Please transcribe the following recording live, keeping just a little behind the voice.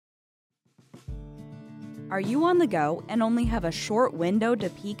Are you on the go and only have a short window to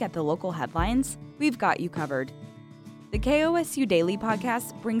peek at the local headlines? We've got you covered. The KOSU Daily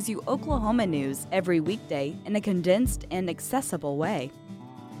Podcast brings you Oklahoma news every weekday in a condensed and accessible way.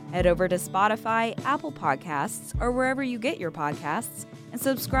 Head over to Spotify, Apple Podcasts, or wherever you get your podcasts, and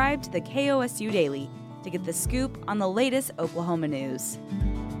subscribe to the KOSU Daily to get the scoop on the latest Oklahoma news.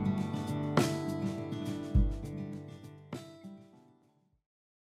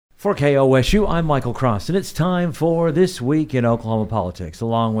 For KOSU, I'm Michael Cross, and it's time for This Week in Oklahoma Politics,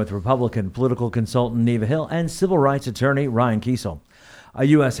 along with Republican political consultant Neva Hill and civil rights attorney Ryan Kiesel. A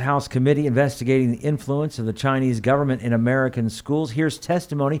U.S. House committee investigating the influence of the Chinese government in American schools hears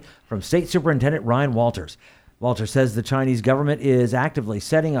testimony from State Superintendent Ryan Walters. Walters says the Chinese government is actively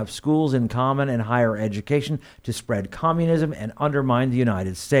setting up schools in common and higher education to spread communism and undermine the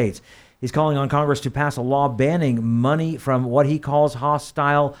United States. He's calling on Congress to pass a law banning money from what he calls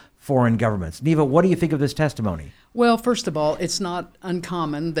hostile foreign governments. Neva, what do you think of this testimony? Well, first of all, it's not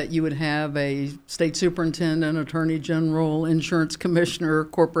uncommon that you would have a state superintendent, attorney general, insurance commissioner,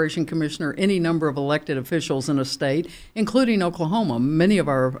 corporation commissioner, any number of elected officials in a state, including Oklahoma. Many of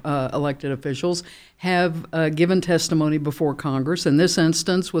our elected officials have given testimony before Congress. In this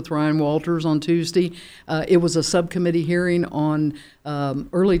instance, with Ryan Walters on Tuesday, it was a subcommittee hearing on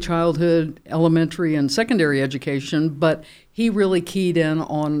early childhood, elementary, and secondary education, but he really keyed in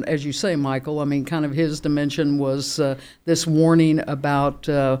on, as you say, Michael, I mean, kind of his dimension was this warning about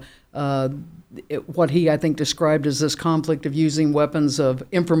what he, I think, described as this conflict of using weapons of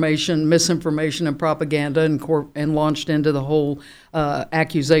information, misinformation, and propaganda, and launched into the whole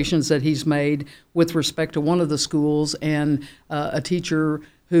accusations that he's made with respect to one of the schools and a teacher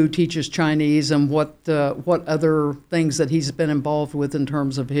who teaches Chinese and what other things that he's been involved with in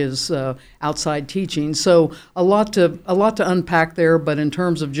terms of his outside teaching. So a lot to unpack there, but in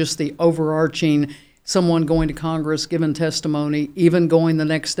terms of just the overarching, someone going to Congress, giving testimony, even going the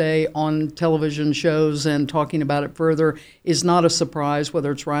next day on television shows and talking about it further is not a surprise,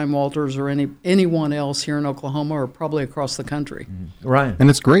 whether it's Ryan Walters or anyone else here in Oklahoma or probably across the country. Mm-hmm. Ryan. And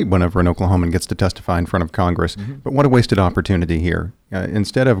it's great whenever an Oklahoman gets to testify in front of Congress, but what a wasted opportunity here.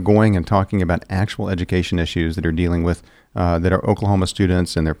 Instead of going and talking about actual education issues that are dealing with, that our Oklahoma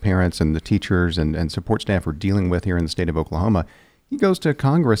students and their parents and the teachers and support staff are dealing with here in the state of Oklahoma, he goes to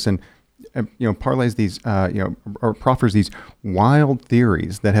Congress and parlays these, or proffers these wild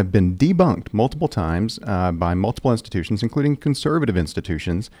theories that have been debunked multiple times by multiple institutions, including conservative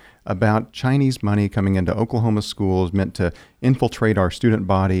institutions, about Chinese money coming into Oklahoma schools meant to infiltrate our student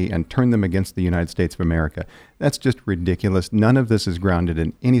body and turn them against the United States of America. That's just ridiculous. None of this is grounded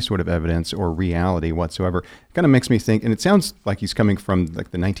in any sort of evidence or reality whatsoever. It kind of makes me think, and it sounds like he's coming from like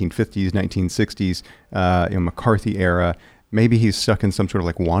the 1950s, 1960s, McCarthy era. Maybe he's stuck in some sort of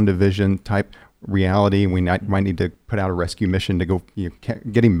like WandaVision type reality. We might need to put out a rescue mission to go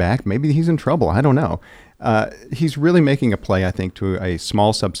get him back. Maybe he's in trouble. I don't know. He's really making a play, I think, to a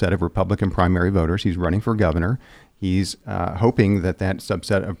small subset of Republican primary voters. He's running for governor. He's hoping that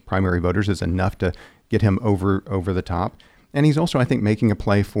subset of primary voters is enough to get him over the top. And he's also, I think, making a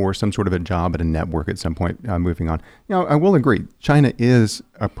play for some sort of a job at a network at some point moving on. I will agree, China is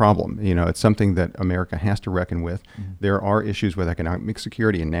a problem. It's something that America has to reckon with. Mm-hmm. There are issues with economic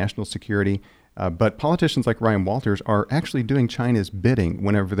security and national security, but politicians like Ryan Walters are actually doing China's bidding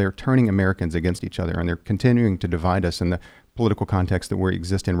whenever they're turning Americans against each other, and they're continuing to divide us in the political context that we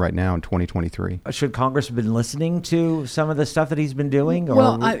exist in right now in 2023. Should Congress have been listening to some of the stuff that he's been doing?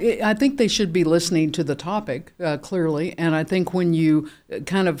 Well, I think they should be listening to the topic, clearly. And I think when you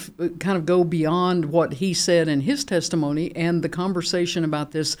kind of go beyond what he said in his testimony and the conversation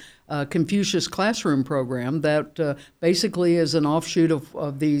about this Confucius classroom program that basically is an offshoot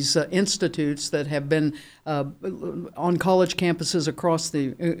of these institutes that have been on college campuses across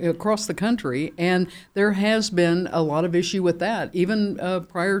the country, and there has been a lot of issue with that, even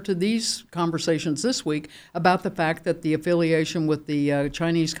prior to these conversations this week about the fact that the affiliation with the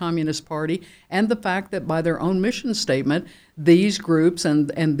Chinese Communist Party and the fact that by their own mission statement, these groups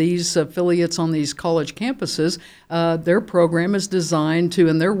and these affiliates on these college campuses, their program is designed to,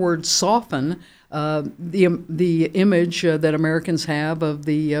 in their words, soften the image that Americans have of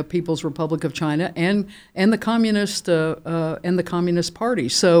the People's Republic of China and the Communist Party.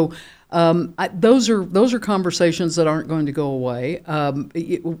 So those are conversations that aren't going to go away.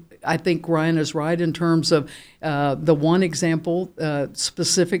 I think Ryan is right in terms of the one example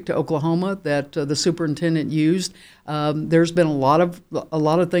specific to Oklahoma that the superintendent used. There's been a lot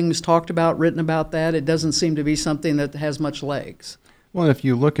of things talked about, written about that. It doesn't seem to be something that has much legs. Well, if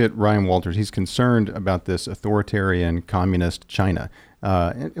you look at Ryan Walters, he's concerned about this authoritarian communist China.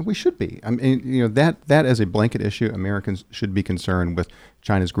 And we should be. I mean, that as a blanket issue, Americans should be concerned with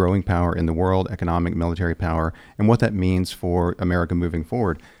China's growing power in the world, economic, military power, and what that means for America moving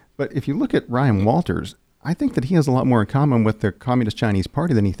forward. But if you look at Ryan Walters, I think that he has a lot more in common with the Communist Chinese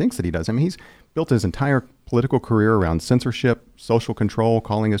Party than he thinks that he does. I mean, he's built his entire political career around censorship, social control,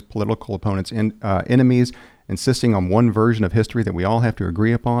 calling his political opponents enemies, insisting on one version of history that we all have to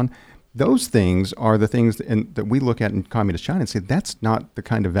agree upon. Those things are the things that we look at in Communist China and say that's not the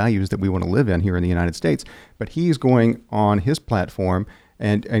kind of values that we want to live in here in the United States. But he's going on his platform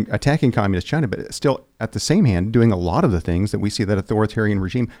and attacking Communist China, but still at the same hand doing a lot of the things that we see that authoritarian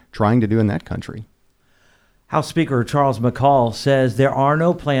regime trying to do in that country. House Speaker Charles McCall says there are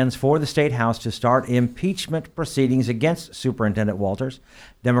no plans for the State House to start impeachment proceedings against Superintendent Walters.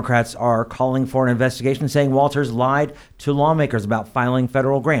 Democrats are calling for an investigation, saying Walters lied to lawmakers about filing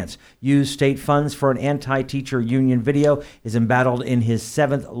federal grants, used state funds for an anti-teacher union video, is embattled in his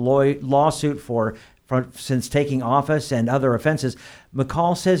seventh lawsuit since taking office and other offenses.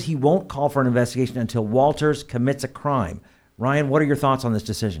 McCall says he won't call for an investigation until Walters commits a crime. Ryan, what are your thoughts on this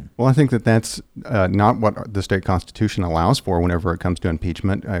decision? Well, I think that that's not what the state constitution allows for whenever it comes to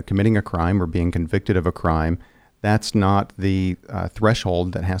impeachment. Committing a crime or being convicted of a crime, that's not the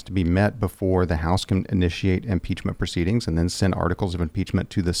threshold that has to be met before the House can initiate impeachment proceedings and then send articles of impeachment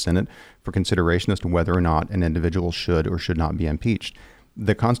to the Senate for consideration as to whether or not an individual should or should not be impeached.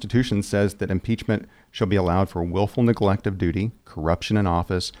 The Constitution says that impeachment shall be allowed for willful neglect of duty, corruption in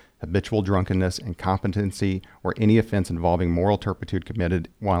office, habitual drunkenness, incompetency, or any offense involving moral turpitude committed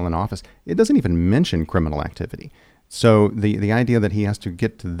while in office. It doesn't even mention criminal activity. So the idea that he has to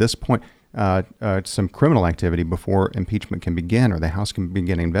get to this point, some criminal activity before impeachment can begin or the House can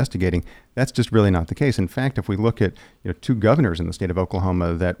begin investigating, that's just really not the case. In fact, if we look at two governors in the state of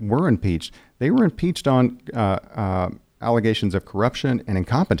Oklahoma that were impeached, they were impeached on allegations of corruption and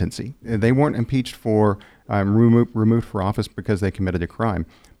incompetency. They weren't impeached for removed for office because they committed a crime.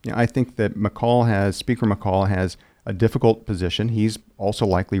 I think that Speaker McCall has a difficult position. He's also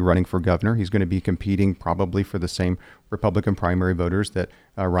likely running for governor. He's going to be competing probably for the same Republican primary voters that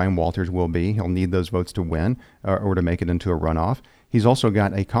Ryan Walters will be. He'll need those votes to win or to make it into a runoff. He's also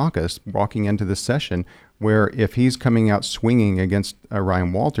got a caucus walking into this session where if he's coming out swinging against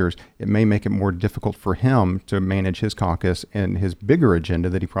Ryan Walters, it may make it more difficult for him to manage his caucus and his bigger agenda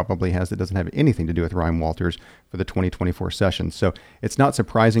that he probably has that doesn't have anything to do with Ryan Walters for the 2024 session. So it's not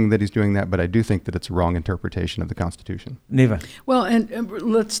surprising that he's doing that, but I do think that it's a wrong interpretation of the Constitution. Neva. Well, and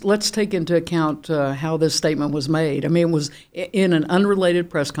let's take into account how this statement was made. I mean, it was in an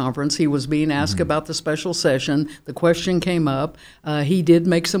unrelated press conference. He was being asked about the special session. The question came up. He did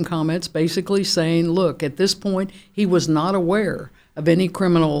make some comments basically saying, look, at this point, he was not aware of any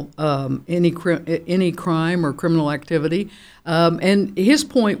criminal, any crime or criminal activity. And his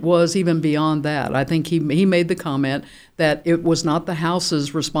point was even beyond that. I think he made the comment that it was not the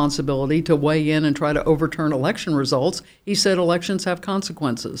House's responsibility to weigh in and try to overturn election results. He said elections have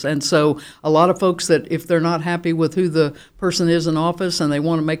consequences. And so a lot of folks that if they're not happy with who the person is in office and they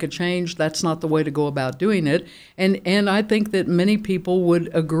want to make a change, that's not the way to go about doing it. And I think that many people would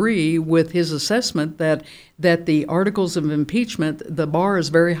agree with his assessment that the articles of impeachment, the bar is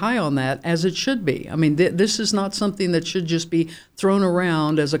very high on that, as it should be. I mean, this is not something that should just be thrown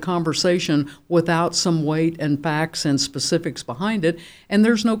around as a conversation without some weight and facts and specifics behind it. And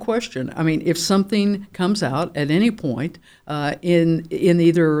there's no question. I mean, if something comes out at any point in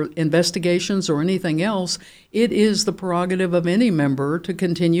either investigations or anything else, it is the prerogative of any member to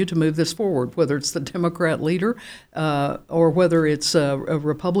continue to move this forward, whether it's the Democrat leader or whether it's a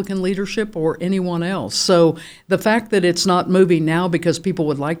Republican leadership or anyone else. So the fact that it's not moving now because people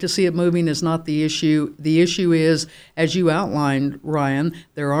would like to see it moving is not the issue. The issue is, as you outlined, Ryan,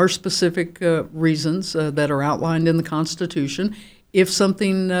 there are specific reasons that are outlined in the Constitution. If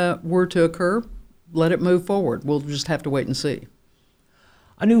something were to occur, let it move forward. We'll just have to wait and see.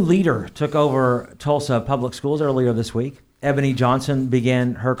 A new leader took over Tulsa Public Schools earlier this week. Ebony Johnson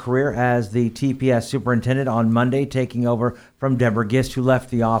began her career as the TPS superintendent on Monday, taking over from Deborah Gist, who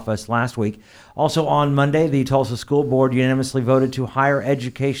left the office last week. Also on Monday, the Tulsa School Board unanimously voted to hire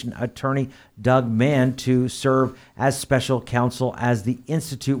education attorney Doug Mann to serve as special counsel as the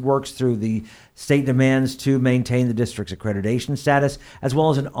Institute works through the state demands to maintain the district's accreditation status, as well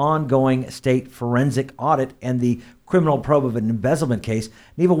as an ongoing state forensic audit and the criminal probe of an embezzlement case.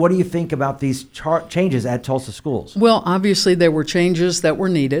 Neva, what do you think about these changes at Tulsa schools? Well, obviously there were changes that were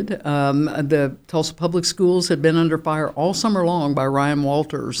needed. The Tulsa Public Schools had been under fire all summer long by Ryan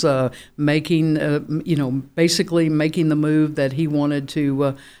Walters, basically making the move that he wanted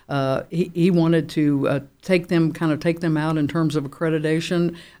to he wanted to take them out in terms of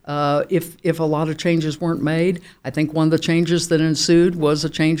accreditation if a lot of changes weren't made. I think one of the changes that ensued was a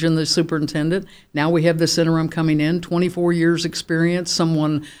change in the superintendent. Now we have this interim coming in, 24 years experience,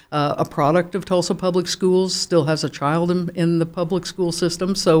 someone, a product of Tulsa Public Schools, still has a child in the public school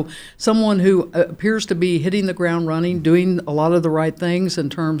system. So someone who appears to be hitting the ground running, doing a lot of the right things in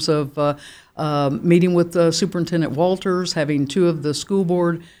terms of meeting with Superintendent Walters, having two of the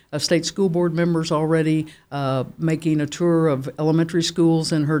state school board members already, making a tour of elementary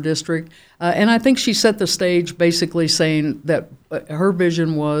schools in her district. And I think she set the stage basically saying that her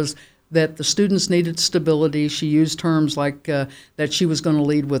vision was that the students needed stability. She used terms like that she was going to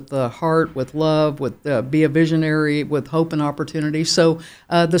lead with heart, with love, with be a visionary, with hope and opportunity. So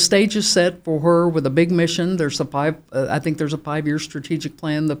the stage is set for her with a big mission. There's I think there's a 5-year strategic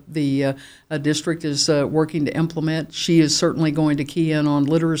plan the district is working to implement. She is certainly going to key in on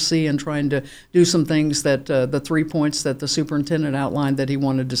literacy and trying to do some things that the 3 points that the superintendent outlined that he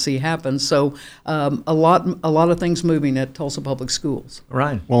wanted to see happen. So a lot of things moving at Tulsa Public Schools.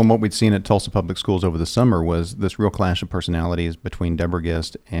 Right. Well, and what we'd seen at Tulsa Public Schools over the summer was this real clash of personalities between Deborah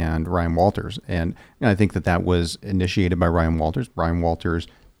Gist and Ryan Walters. And I think that was initiated by Ryan Walters. Ryan Walters,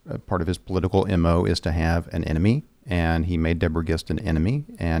 part of his political MO is to have an enemy, and he made Deborah Gist an enemy,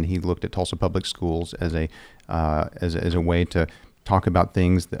 and he looked at Tulsa Public Schools as a way to talk about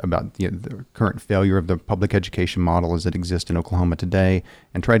things about the current failure of the public education model as it exists in Oklahoma today,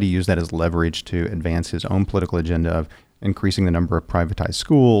 and try to use that as leverage to advance his own political agenda of increasing the number of privatized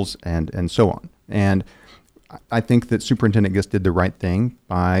schools and so on. And I think that Superintendent Gist did the right thing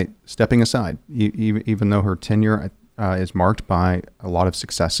by stepping aside, even though her tenure is marked by a lot of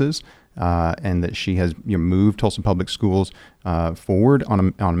successes, and that she has moved Tulsa Public Schools forward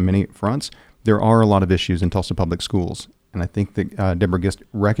on many fronts. There are a lot of issues in Tulsa Public Schools, and I think that Deborah Gist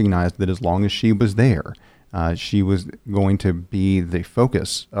recognized that as long as she was there, she was going to be the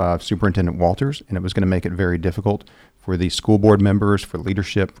focus of Superintendent Walters, and it was going to make it very difficult for the school board members, for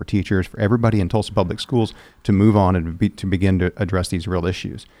leadership, for teachers, for everybody in Tulsa Public Schools to move on and to begin to address these real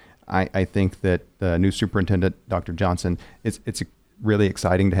issues. I think that the new superintendent, Dr. Johnson, it's really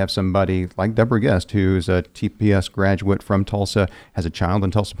exciting to have somebody like Deborah Gist, who's a TPS graduate from Tulsa, has a child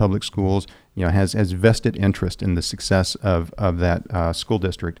in Tulsa Public Schools, has vested interest in the success of that school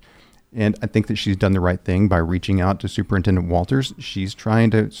district. And I think that she's done the right thing by reaching out to Superintendent Walters. She's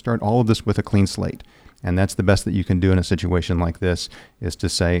trying to start all of this with a clean slate. And that's the best that you can do in a situation like this, is to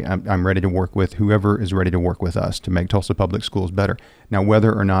say, I'm ready to work with whoever is ready to work with us to make Tulsa Public Schools better. Now,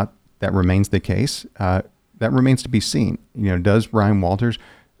 whether or not that remains the case, that remains to be seen. Does Ryan Walters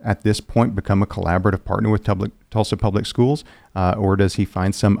at this point become a collaborative partner with Tulsa Public Schools, or does he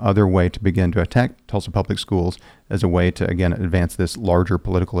find some other way to begin to attack Tulsa Public Schools as a way to, again, advance this larger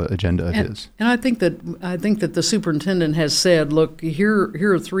political agenda of his? And I think that the superintendent has said, look, here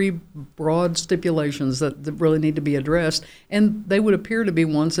are 3 broad stipulations that really need to be addressed, and they would appear to be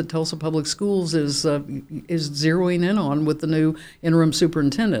ones that Tulsa Public Schools is zeroing in on with the new interim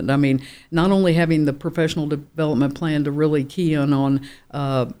superintendent. I mean, not only having the professional development plan to really key in on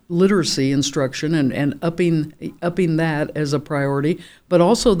literacy instruction and upping that as a priority, but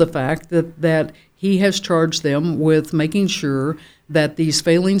also the fact that he has charged them with making sure that these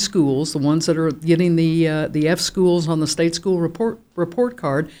failing schools, the ones that are getting the F schools on the state school report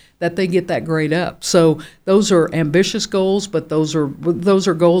card, that they get that grade up. So those are ambitious goals, but those are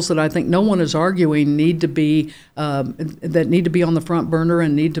goals that I think no one is arguing need to be on the front burner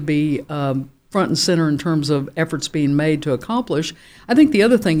and need to be front and center in terms of efforts being made to accomplish. I think the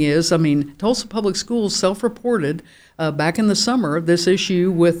other thing is, Tulsa Public Schools self-reported back in the summer this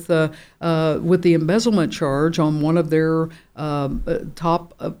issue with the embezzlement charge on one of their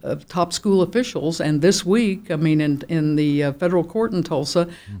top school officials, and this week, in the federal court in Tulsa,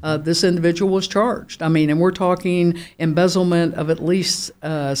 this individual was charged. And we're talking embezzlement of at least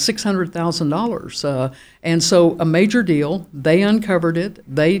 $600,000. And so a major deal. They uncovered it.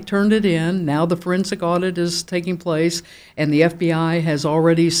 They turned it in. Now the forensic audit is taking place, and the FBI has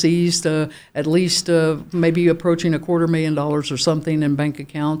already seized at least maybe approaching $250,000 or something in bank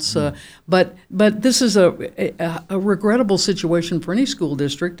accounts. But this is a regrettable situation for any school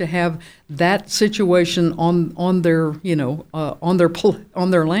district to have that situation on their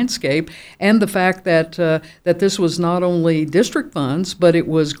landscape, and the fact that this was not only district funds, but it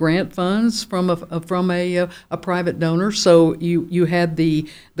was grant funds from a private donor. So you had the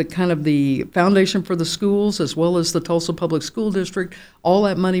kind of the Foundation for the Schools as well as the Tulsa Public School District, all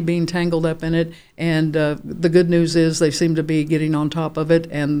that money being tangled up in it. And the good news is they seem to be getting on top of it,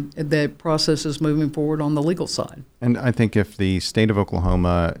 and the process is moving forward on the legal side. And I think if the state of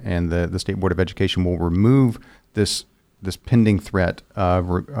Oklahoma and the State Board of Education will remove this pending threat of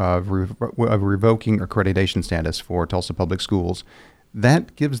revoking accreditation status for Tulsa Public Schools,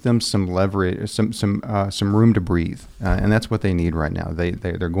 that gives them some leverage, some room to breathe, and that's what they need right now.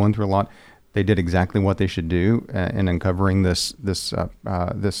 They're going through a lot. They did exactly what they should do in uncovering this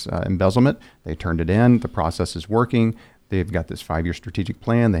embezzlement. They turned it in. The process is working. They've got this 5-year strategic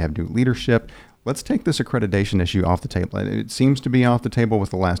plan. They have new leadership. Let's take this accreditation issue off the table. It seems to be off the table with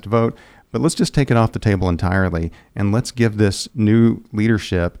the last vote, but let's just take it off the table entirely, and let's give this new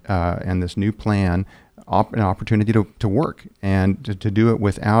leadership and this new plan an opportunity to work, and to do it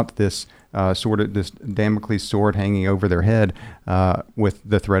without this this Damocles sword hanging over their head with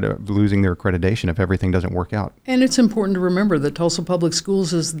the threat of losing their accreditation if everything doesn't work out. And it's important to remember that Tulsa Public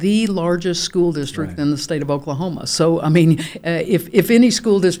Schools is the largest school district in the state of Oklahoma. So, I mean, if any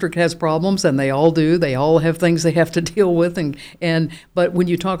school district has problems, and they all do, they all have things they have to deal with. But when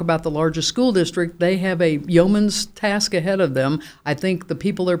you talk about the largest school district, they have a yeoman's task ahead of them. I think the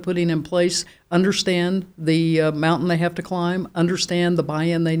people they're putting in place understand the mountain they have to climb, understand the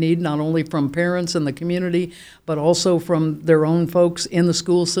buy-in they need, not only from parents and the community, but also from their own folks in the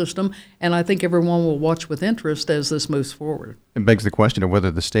school system. And I think everyone will watch with interest as this moves forward. It begs the question of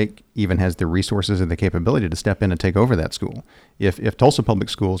whether the state even has the resources and the capability to step in and take over that school. If Tulsa Public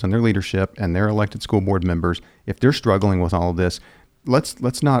Schools and their leadership and their elected school board members, if they're struggling with all of this,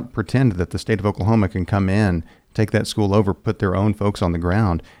 let's not pretend that the state of Oklahoma can come in, take that school over, put their own folks on the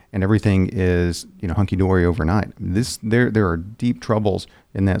ground, and everything is hunky-dory overnight. There are deep troubles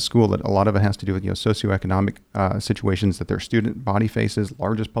in that school. That a lot of it has to do with socioeconomic situations that their student body faces.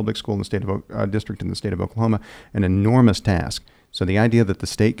 Largest public school in the state of district in the state of Oklahoma, an enormous task. So the idea that the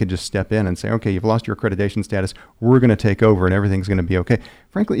state could just step in and say, okay, you've lost your accreditation status, we're going to take over and everything's going to be okay.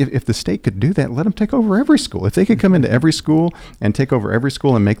 Frankly, if the state could do that, let them take over every school. If they could come into every school and take over every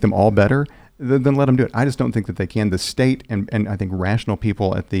school and make them all better, then let them do it. I just don't think that they can. The state and I think rational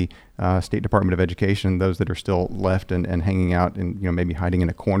people at the State Department of Education, those that are still left and hanging out and maybe hiding in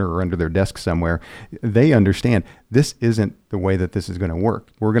a corner or under their desk somewhere, they understand this isn't the way that this is going to work.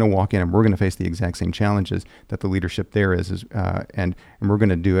 We're going to walk in and we're going to face the exact same challenges that the leadership there is and we're going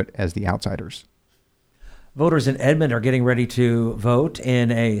to do it as the outsiders. Voters in Edmond are getting ready to vote in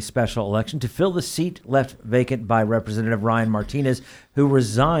a special election to fill the seat left vacant by Representative Ryan Martinez, who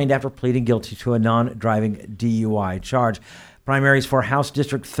resigned after pleading guilty to a non-driving DUI charge. Primaries for House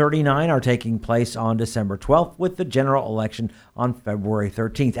District 39 are taking place on December 12th, with the general election on February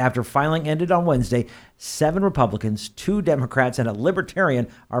 13th. After filing ended on Wednesday, 7 Republicans, 2 Democrats, and a Libertarian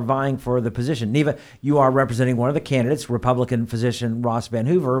are vying for the position. Neva, you are representing one of the candidates, Republican physician Ross Van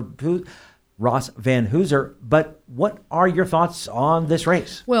Hooser, but what are your thoughts on this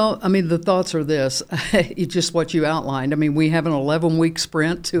race? Well, I mean, the thoughts are this, just what you outlined. I mean, we have an 11-week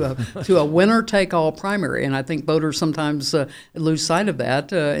sprint to a winner-take-all primary, and I think voters sometimes lose sight of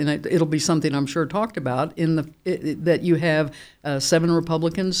that, and it'll be something I'm sure talked about that you have 7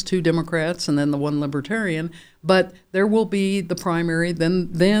 Republicans, 2 Democrats, and then the 1 Libertarian. But there will be the primary,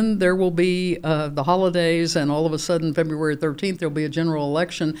 then there will be the holidays, and all of a sudden, February 13th, there'll be a general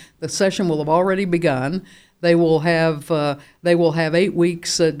election. The session will have already begun. They will have 8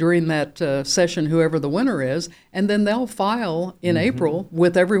 weeks during that session, whoever the winner is, and then they'll file in April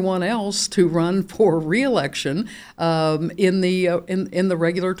with everyone else to run for re-election in the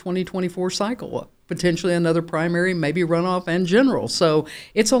regular 2024 cycle. Potentially another primary, maybe runoff and general. So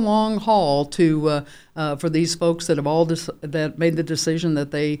it's a long haul for these folks that have that made the decision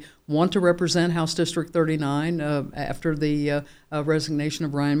that they want to represent House District 39 after the resignation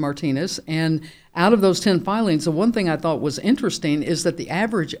of Ryan Martinez. And out of those 10 filings, the one thing I thought was interesting is that the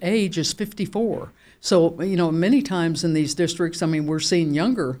average age is 54. So, many times in these districts, I mean, we're seeing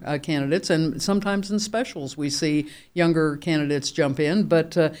younger candidates, and sometimes in specials we see younger candidates jump in.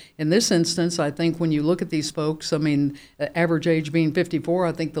 But in this instance, I think when you look at these folks, I mean, average age being 54,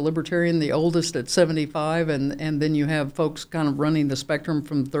 I think the Libertarian, the oldest at 75, and then you have folks kind of running the spectrum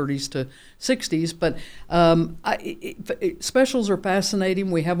from 30s to 60s. But specials are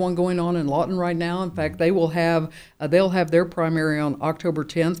fascinating. We have one going on in Lawton right now. In fact, they'll have their primary on October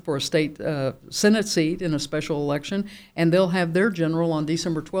 10th for a state Senate seat in a special election, and they'll have their general on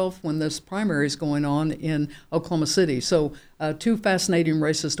December 12th when this primary is going on in Oklahoma City. So 2 fascinating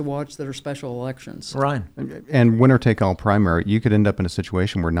races to watch that are special elections. Ryan. And winner-take-all primary, you could end up in a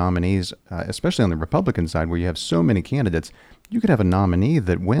situation where nominees, especially on the Republican side where you have so many candidates, you could have a nominee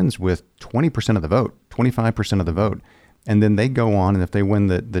that wins with 20% of the vote, 25% of the vote, and then they go on, and if they win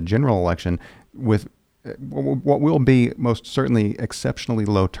the general election with what will be most certainly exceptionally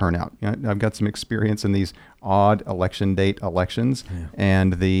low turnout. I've got some experience in these odd election date elections,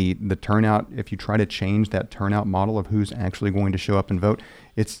 and the turnout, if you try to change that turnout model of who's actually going to show up and vote,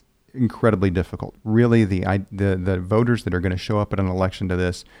 it's incredibly difficult. Really, the voters that are going to show up at an election to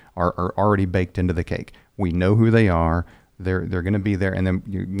this are already baked into the cake. We know who they are. They're going to be there, and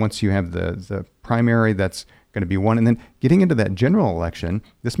then once you have the primary, that's going to be one. And then getting into that general election,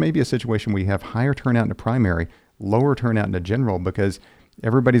 this may be a situation where you have higher turnout in a primary, lower turnout in a general, because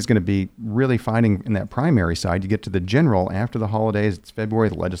everybody's going to be really fighting in that primary side. You get to the general after the holidays, it's February,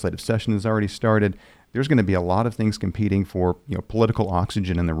 the legislative session has already started. There's going to be a lot of things competing for political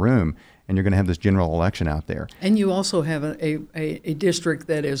oxygen in the room, and you're going to have this general election out there. And you also have a district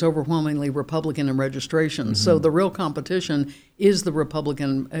that is overwhelmingly Republican in registration. Mm-hmm. So the real competition is the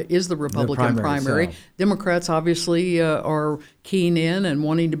Republican primary. Democrats obviously are keen in and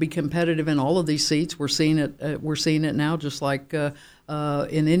wanting to be competitive in all of these seats. We're seeing it now, just like in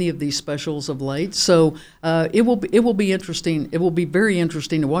any of these specials of late. So it will be interesting. It will be very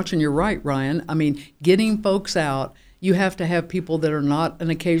interesting to watch. And you're right, Ryan. I mean, getting folks out. You have to have people that are not an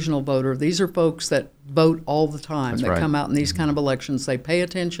occasional voter. These are folks that vote all the time. That's that right. Come out in these kind of elections. They pay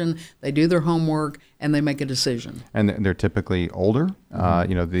attention, they do their homework, and they make a decision. And they're typically older.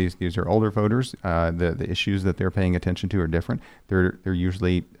 Mm-hmm. These are older voters. The issues that they're paying attention to are different. They're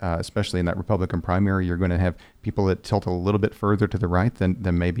usually, especially in that Republican primary, you're going to have people that tilt a little bit further to the right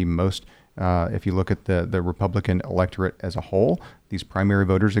than maybe most. If you look at the Republican electorate as a whole, these primary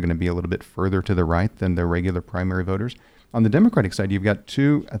voters are going to be a little bit further to the right than the regular primary voters. On the Democratic side, you've got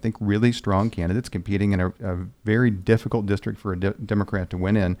two, I think, really strong candidates competing in a very difficult district for a Democrat to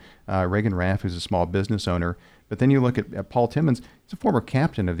win in. Reagan Raff, who's a small business owner. But then you look at Paul Timmons. He's a former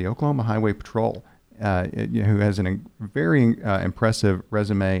captain of the Oklahoma Highway Patrol, who has a very impressive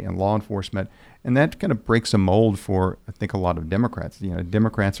resume in law enforcement. And that kind of breaks a mold for, I think, a lot of Democrats.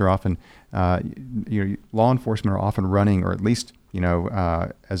 Democrats are often, law enforcement are often running, or at least,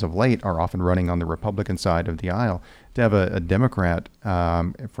 as of late, are often running on the Republican side of the aisle. To have a Democrat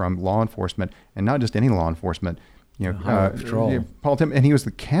from law enforcement, and not just any law enforcement, Paul Timmons, and he was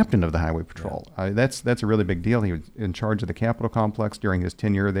the captain of the Highway Patrol. Yeah. That's a really big deal. He was in charge of the Capitol complex during his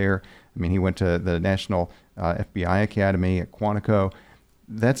tenure there. I mean, he went to the National FBI Academy at Quantico.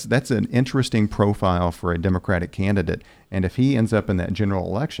 That's an interesting profile for a Democratic candidate. And if he ends up in that general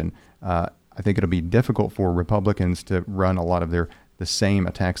election, I think it'll be difficult for Republicans to run a lot of the same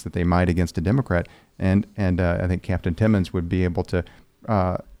attacks that they might against a Democrat. And I think Captain Timmons would be able to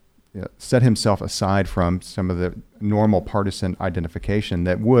set himself aside from some of the normal partisan identification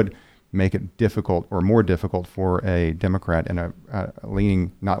that would make it difficult, or more difficult, for a Democrat in a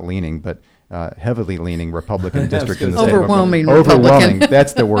heavily leaning Republican district in the state. Overwhelming.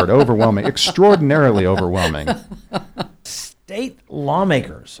 That's the word. Overwhelming. Extraordinarily overwhelming. State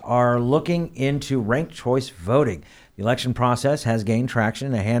lawmakers are looking into ranked choice voting. The election process has gained traction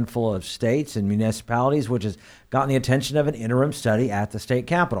in a handful of states and municipalities, which has gotten the attention of an interim study at the state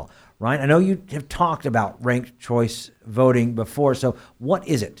capitol. Ryan, I know you have talked about ranked choice voting before, so what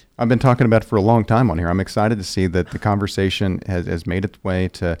is it? I've been talking about it for a long time on here. I'm excited to see that the conversation has made its way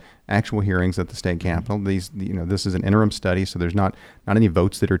to actual hearings at the state capitol. This is an interim study, so there's not any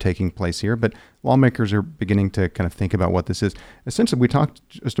votes that are taking place here, but lawmakers are beginning to kind of think about what this is. Essentially, we talked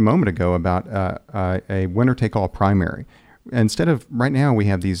just a moment ago about a winner-take-all primary. Instead of, right now, we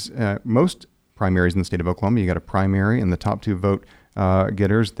have these, most primaries in the state of Oklahoma, you got a primary, and the top two vote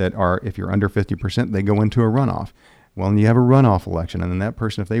getters that are, if you're under 50%, they go into a runoff. Well, and you have a runoff election, and then that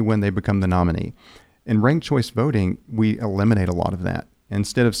person, if they win, they become the nominee. In ranked choice voting, we eliminate a lot of that.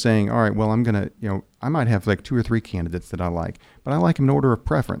 Instead of saying, all right, well, I'm going to, I might have like 2 or 3 candidates that I like, but I like them in order of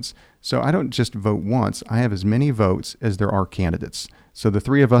preference. So I don't just vote once. I have as many votes as there are candidates. So the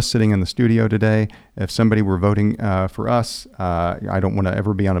 3 of us sitting in the studio today, if somebody were voting for us, I don't want to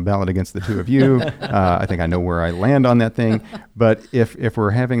ever be on a ballot against the 2 of you. I think I know where I land on that thing. But if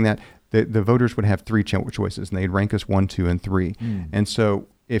we're having that, the voters would have 3 choices, and they'd rank us 1, 2, and 3. And so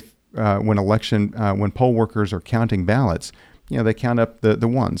if when poll workers are counting ballots, they count up the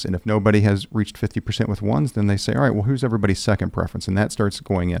ones. And if nobody has reached 50% with ones, then they say, all right, well, who's everybody's second preference? And that starts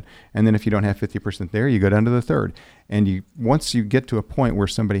going in. And then if you don't have 50% there, you go down to the third. And once you get to a point where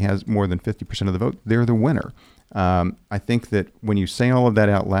somebody has more than 50% of the vote, they're the winner. I think that when you say all of that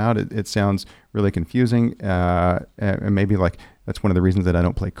out loud, it sounds really confusing. And maybe that's one of the reasons that I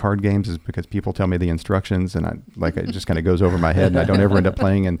don't play card games, is because people tell me the instructions and it just kind of goes over my head, and I don't ever end up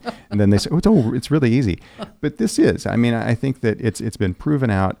playing. And then they say, it's really easy. But this is, I think that it's been proven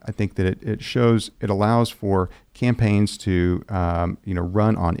out. I think that it allows for campaigns to,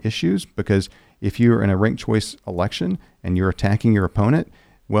 run on issues, because if you're in a ranked choice election and you're attacking your opponent,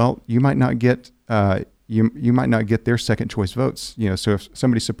 well, you might not get you might not get their second choice votes. So if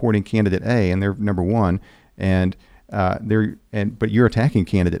somebody's supporting candidate A and they're number one, but you're attacking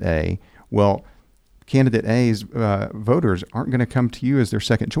candidate A, well, candidate A's voters aren't going to come to you as their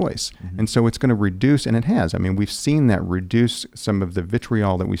second choice. Mm-hmm. And so it's going to reduce, and it has. I mean, we've seen that reduce some of the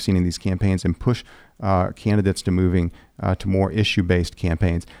vitriol that we've seen in these campaigns and push candidates to moving to more issue-based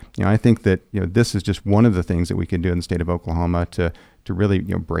campaigns. I think that this is just one of the things that we can do in the state of Oklahoma to really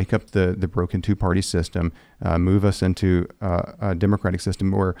break up the broken two-party system, move us into a democratic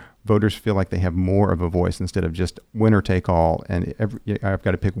system where voters feel like they have more of a voice instead of just winner take all and I've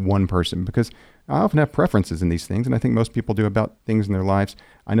got to pick one person, because I often have preferences in these things, and I think most people do about things in their lives.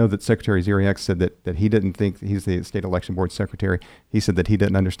 I know that Secretary Ziriak said that he didn't think, he's the state election board secretary, he said that he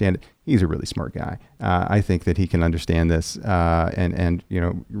didn't understand it. He's a really smart guy. I think that he can understand this and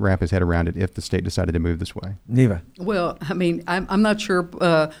wrap his head around it if the state decided to move this way. Neva. Well, I mean, I'm not sure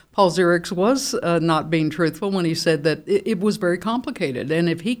Paul Ziriak was not being truthful when he said that it was very complicated. And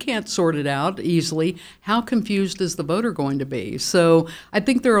if he can't sort it out easily, how confused is the voter going to be? So I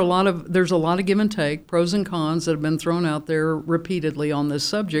think there's a lot of give and take, pros and cons that have been thrown out there repeatedly on this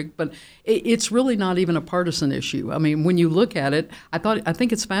subject, but it's really not even a partisan issue. I mean, when you look at it, I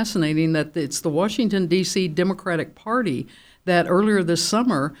think it's fascinating that it's the Washington, D.C. Democratic Party that earlier this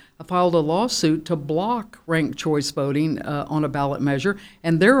summer filed a lawsuit to block ranked choice voting on a ballot measure,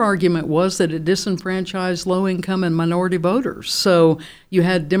 and their argument was that it disenfranchised low-income and minority voters. So you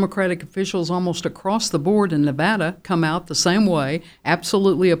had Democratic officials almost across the board in Nevada come out the same way,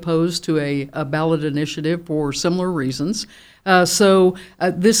 absolutely opposed to a ballot initiative for similar reasons. So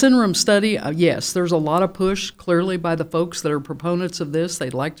this interim study, yes, there's a lot of push clearly by the folks that are proponents of this.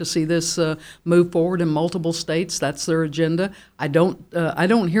 They'd like to see this move forward in multiple states. That's their agenda. I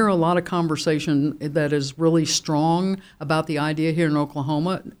don't hear a lot of conversation that is really strong about the idea here in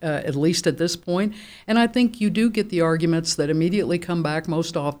Oklahoma, at least at this point. And I think you do get the arguments that immediately come back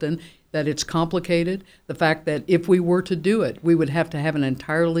most often, that it's complicated, the fact that if we were to do it, we would have to have an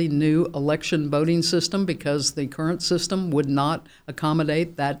entirely new election voting system because the current system would not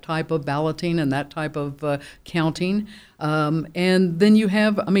accommodate that type of balloting and that type of counting. And then you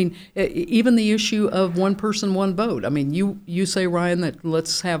have, even the issue of one person, one vote. I mean, you say, Ryan, that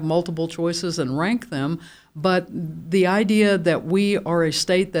let's have multiple choices and rank them. But the idea that we are a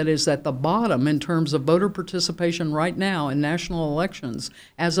state that is at the bottom in terms of voter participation right now in national elections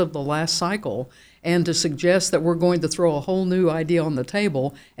as of the last cycle, and to suggest that we're going to throw a whole new idea on the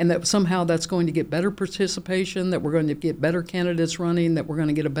table and that somehow that's going to get better participation, that we're going to get better candidates running, that we're going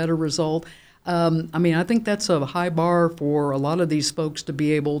to get a better result. I think that's a high bar for a lot of these folks to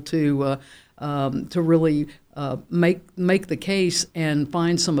be able to really make the case and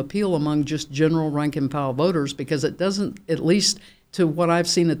find some appeal among just general rank and file voters, because it doesn't, at least to what I've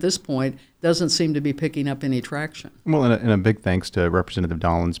seen at this point, doesn't seem to be picking up any traction. Well, and a big thanks to Representative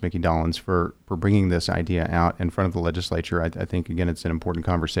Mickey Dollins for bringing this idea out in front of the legislature. I think, again, it's an important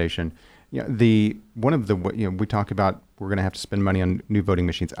conversation. We talk about we're going to have to spend money on new voting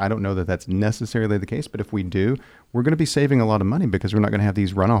machines. I don't know that that's necessarily the case, but if we do, we're going to be saving a lot of money because we're not going to have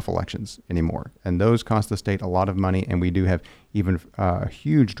these runoff elections anymore. And those cost the state a lot of money, and we do have even a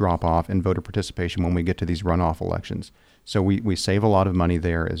huge drop-off in voter participation when we get to these runoff elections. So we save a lot of money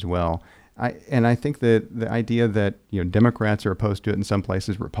there as well. I think that the idea that Democrats are opposed to it in some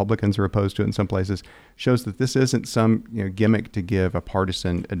places, Republicans are opposed to it in some places, shows that this isn't some gimmick to give a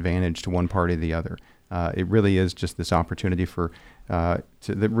partisan advantage to one party or the other. It really is just this opportunity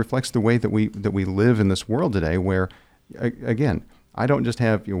that reflects the way that we live in this world today, where again, I don't just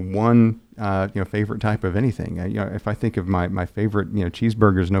have one favorite type of anything. If I think of my favorite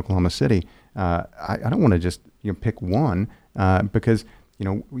cheeseburgers in Oklahoma City, I don't want to just pick one because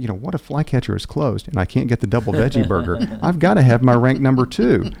what if Flycatcher is closed and I can't get the double veggie burger? I've got to have my rank number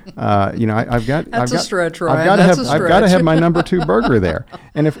 2. I've got a stretch, Ryan. I've got to have my number 2 burger there.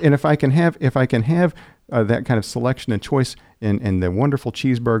 And if I can have that kind of selection and choice in the wonderful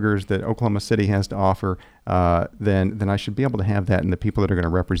cheeseburgers that Oklahoma City has to offer, then I should be able to have that in the people that are going to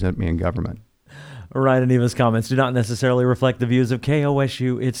represent me in government. Ryan and Neva's comments do not necessarily reflect the views of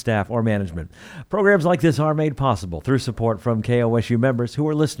KOSU, its staff, or management. Programs like this are made possible through support from KOSU members who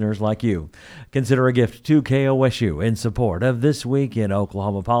are listeners like you. Consider a gift to KOSU in support of This Week in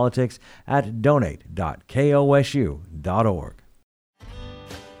Oklahoma Politics at donate.kosu.org.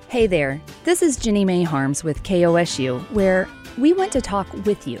 Hey there, this is Jenny Mae Harms with KOSU, where we want to talk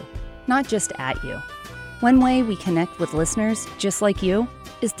with you, not just at you. One way we connect with listeners just like you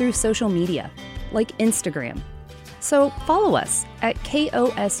is through social media, like Instagram. So follow us at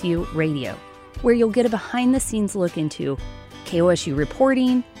KOSU Radio. where you'll get a behind-the-scenes look into KOSU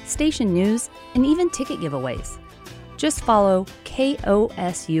reporting, station news, and even ticket giveaways. Just follow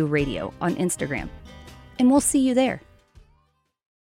KOSU Radio on Instagram, and we'll see you there.